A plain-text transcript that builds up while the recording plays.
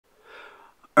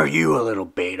Are you a little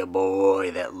beta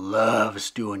boy that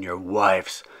loves doing your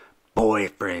wife's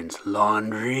boyfriend's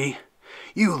laundry?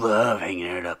 You love hanging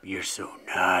it up, you're so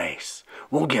nice.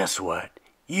 Well, guess what?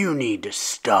 You need to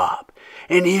stop.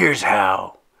 And here's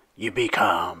how you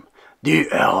become the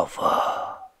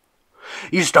alpha.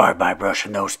 You start by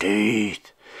brushing those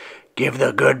teeth. Give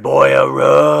the good boy a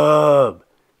rub.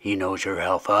 He knows you're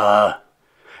alpha.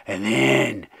 And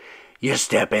then you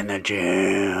step in the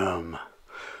gym.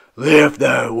 Lift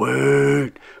that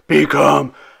weight.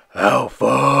 Become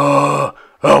alpha.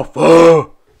 Alpha.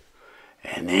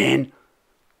 And then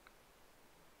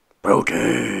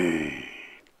protein.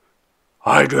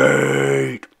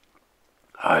 Hydrate.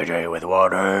 Hydrate with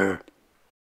water.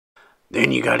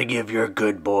 Then you gotta give your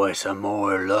good boy some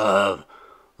more love.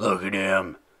 Look at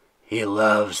him. He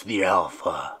loves the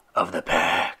alpha of the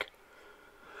pack.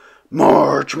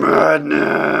 March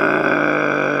Madness.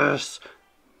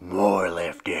 More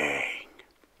lifting.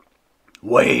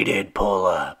 Weighted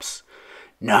pull-ups.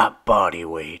 Not body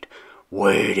weight.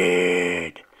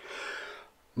 Weighted.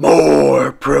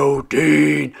 More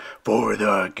protein for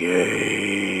the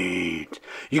gains.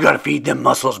 You gotta feed them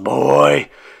muscles, boy.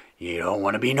 You don't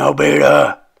want to be no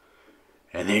beta.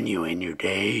 And then you end your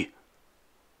day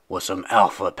with some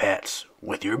alpha pets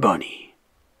with your bunny.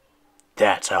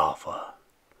 That's alpha.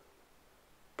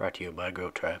 Brought to you by Grow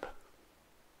Tribe.